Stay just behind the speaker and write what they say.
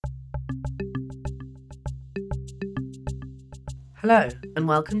Hello, and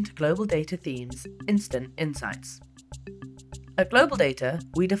welcome to Global Data Themes Instant Insights. At Global Data,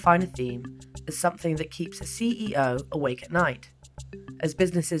 we define a theme as something that keeps a CEO awake at night, as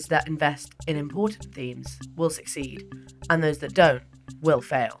businesses that invest in important themes will succeed, and those that don't will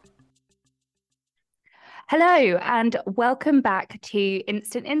fail. Hello, and welcome back to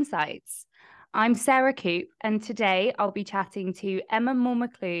Instant Insights. I'm Sarah Coop, and today I'll be chatting to Emma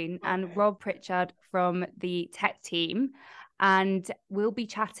Mohr-McClune and Rob Pritchard from the tech team, and we'll be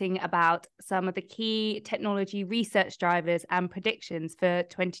chatting about some of the key technology research drivers and predictions for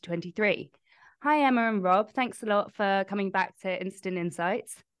 2023. Hi, Emma and Rob. Thanks a lot for coming back to Instant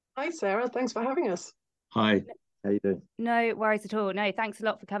Insights. Hi, Sarah. Thanks for having us. Hi, how you doing? No worries at all. No, thanks a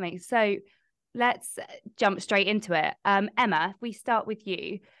lot for coming. So let's jump straight into it. Emma, if we start with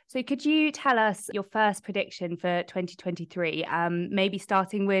you. So could you tell us your first prediction for 2023, maybe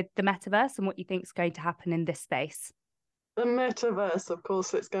starting with the metaverse and what you think is going to happen in this space? The metaverse, of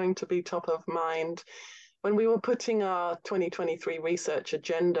course, it's going to be top of mind. When we were putting our 2023 research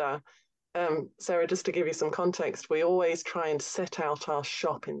agenda, Sarah, just to give you some context, we always try and set out our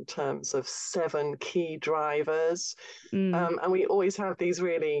shop in terms of 7 key drivers. And we always have these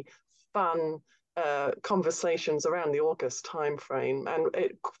really fun conversations around the August timeframe. And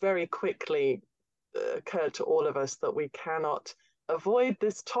it very quickly occurred to all of us that we cannot avoid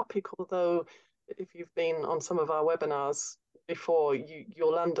this topic, although if you've been on some of our webinars before,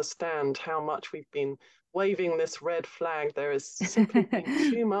 you'll understand how much we've been waving this red flag. There is simply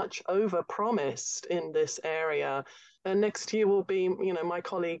too much overpromised in this area. And next year will be, my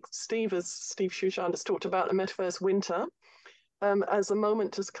colleague Steve Shushan has talked about the metaverse winter as a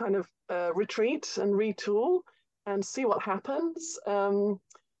moment to kind of retreat and retool and see what happens.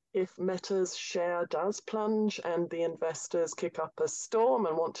 If Meta's share does plunge and the investors kick up a storm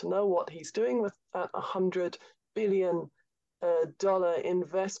and want to know what he's doing with that $100 billion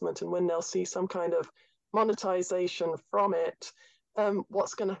investment and when they'll see some kind of monetization from it,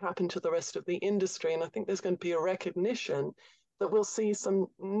 what's going to happen to the rest of the industry? And I think there's going to be a recognition that we'll see some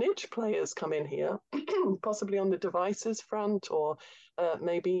niche players come in here, possibly on the devices front or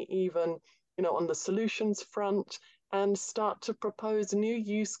maybe even on the solutions front, and start to propose new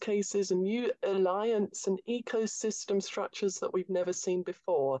use cases and new alliance and ecosystem structures that we've never seen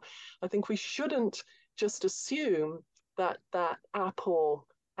before. I think we shouldn't just assume that Apple,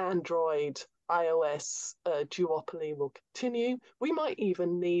 Android, iOS duopoly will continue. We might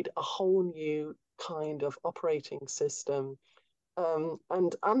even need a whole new kind of operating system.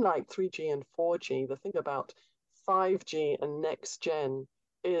 And unlike 3G and 4G, the thing about 5G and next gen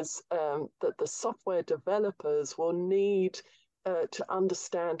is that the software developers will need to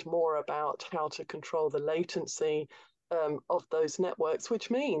understand more about how to control the latency of those networks,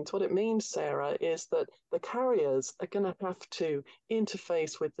 which means, what it means, Sarah, is that the carriers are going to have to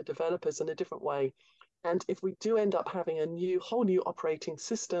interface with the developers in a different way. And if we do end up having a whole new operating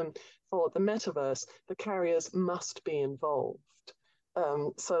system for the metaverse, the carriers must be involved.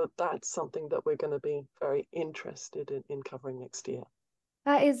 So that's something that we're going to be very interested in covering next year.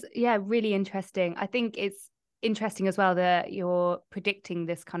 That is, really interesting. I think it's interesting as well that you're predicting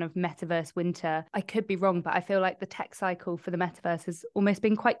this kind of metaverse winter. I could be wrong, but I feel like the tech cycle for the metaverse has almost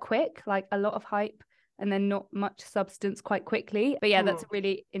been quite quick, like a lot of hype and then not much substance quite quickly. But that's a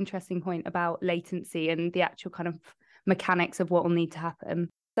really interesting point about latency and the actual kind of mechanics of what will need to happen.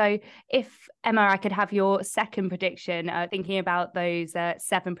 So if, Emma, I could have your second prediction, thinking about those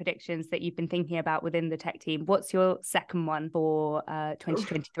 7 predictions that you've been thinking about within the tech team, what's your second one for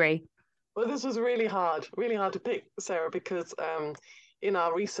 2023? Well, this was really hard to pick, Sarah, because in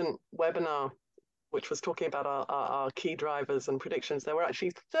our recent webinar, which was talking about our key drivers and predictions, there were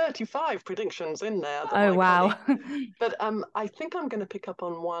actually 35 predictions in there. Oh, wow. But I think I'm going to pick up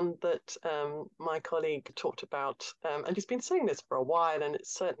on one that my colleague talked about, and he's been saying this for a while, and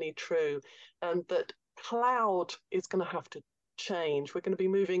it's certainly true, that cloud is going to have to change. We're going to be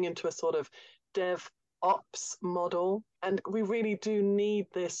moving into a sort of DevOps model, and we really do need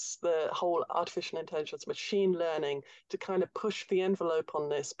the whole artificial intelligence, machine learning to kind of push the envelope on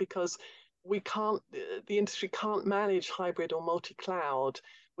this, because the industry can't manage hybrid or multi-cloud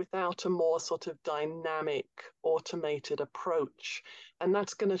without a more sort of dynamic, automated approach. And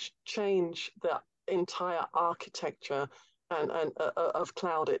that's going to change the entire architecture and of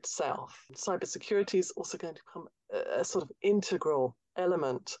cloud itself. Cybersecurity is also going to become a sort of integral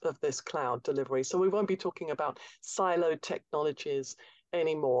element of this cloud delivery. So we won't be talking about siloed technologies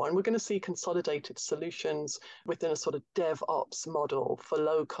anymore. And we're going to see consolidated solutions within a sort of DevOps model for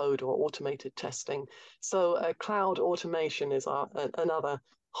low code or automated testing. So cloud automation is another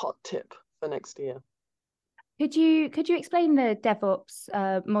hot tip for next year. Could you explain the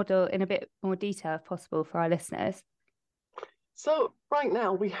DevOps model in a bit more detail, if possible, for our listeners? So right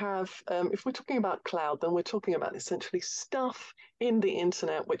now we have, if we're talking about cloud, then we're talking about essentially stuff in the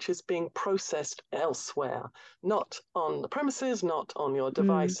internet which is being processed elsewhere, not on the premises, not on your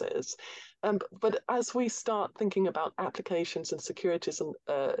devices. But as we start thinking about applications and securities and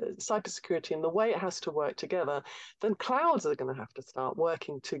cybersecurity and the way it has to work together, then clouds are going to have to start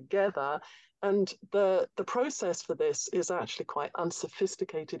working together. And the process for this is actually quite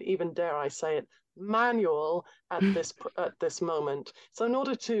unsophisticated, even dare I say it, manual at this moment. So in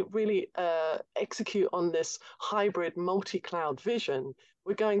order to really execute on this hybrid multi-cloud vision,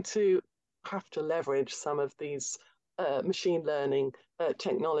 we're going to have to leverage some of these machine learning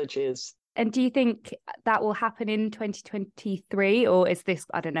technologies. And do you think that will happen in 2023, or is this,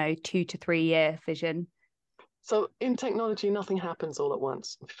 I don't know, 2 to 3 year vision? So in technology, nothing happens all at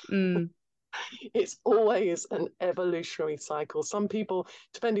once. It's always an evolutionary cycle. Some people,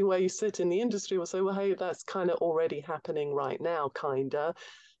 depending where you sit in the industry, will say, well, hey, that's kind of already happening right now, kinda.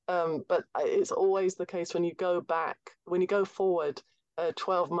 But it's always the case when you go forward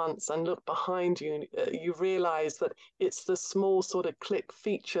 12 months and look behind you, you realize that it's the small sort of click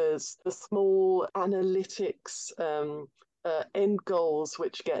features, the small analytics end goals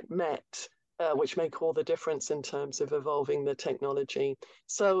which get met, which make all the difference in terms of evolving the technology.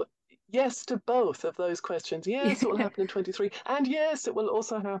 So yes to both of those questions. Yes, it will happen in 23. And yes, it will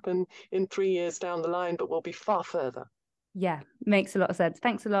also happen in 3 years down the line, but we'll be far further. Yeah, makes a lot of sense.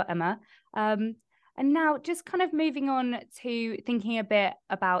 Thanks a lot, Emma. And now just kind of moving on to thinking a bit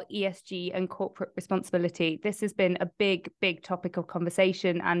about ESG and corporate responsibility. This has been a big topic of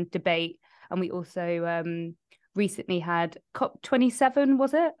conversation and debate. And we also recently had COP27,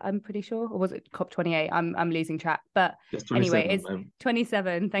 was it? I'm pretty sure. Or was it COP28? I'm losing track. But anyway, it's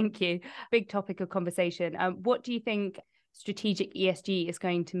 27. Thank you. Big topic of conversation. What do you think strategic ESG is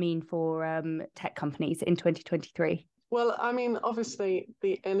going to mean for tech companies in 2023? Well, I mean, obviously,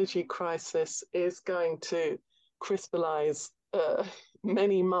 the energy crisis is going to crystallize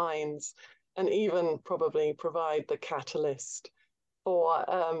many minds and even probably provide the catalyst for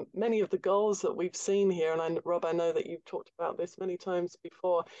many of the goals that we've seen here. And Rob, I know that you've talked about this many times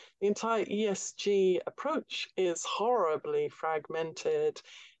before. The entire ESG approach is horribly fragmented.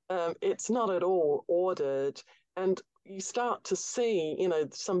 It's not at all ordered. And you start to see,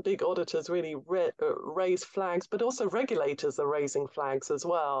 some big auditors really raise flags, but also regulators are raising flags as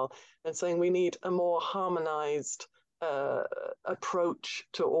well and saying we need a more harmonized approach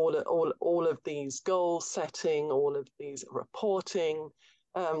to all of these goal setting, all of these reporting.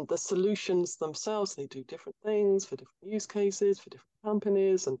 The solutions themselves, they do different things for different use cases, for different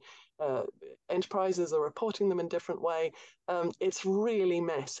companies, and enterprises are reporting them in different way. It's really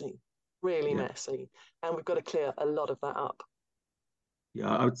messy, messy, and we've got to clear a lot of that up.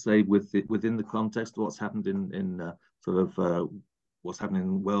 Yeah, I would say within the context of what's happened in what's happening in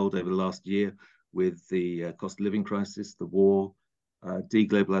the world over the last year, with the cost of living crisis, the war,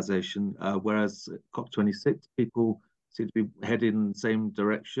 deglobalization, whereas COP26, people seem to be heading in the same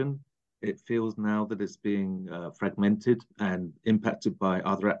direction. It feels now that it's being fragmented and impacted by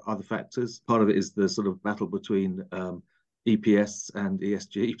other factors. Part of it is the sort of battle between EPS and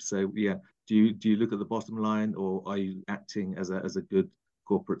ESG. So yeah, do you look at the bottom line, or are you acting as a good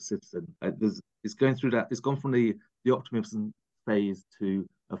corporate citizen? It's going through that. It's gone from the optimism phase to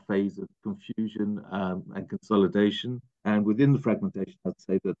a phase of confusion and consolidation. And within the fragmentation, I'd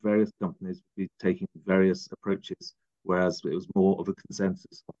say that various companies would be taking various approaches, whereas it was more of a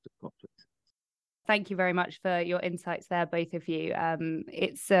consensus after COP26. Thank you very much for your insights there, both of you.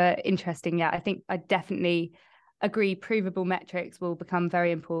 It's interesting. Yeah, I think I definitely agree. Provable metrics will become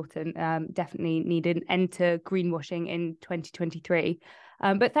very important. Definitely need an end to greenwashing in 2023.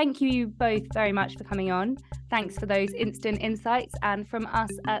 But thank you both very much for coming on. Thanks for those instant insights. And from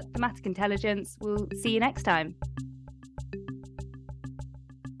us at Thematic Intelligence, we'll see you next time.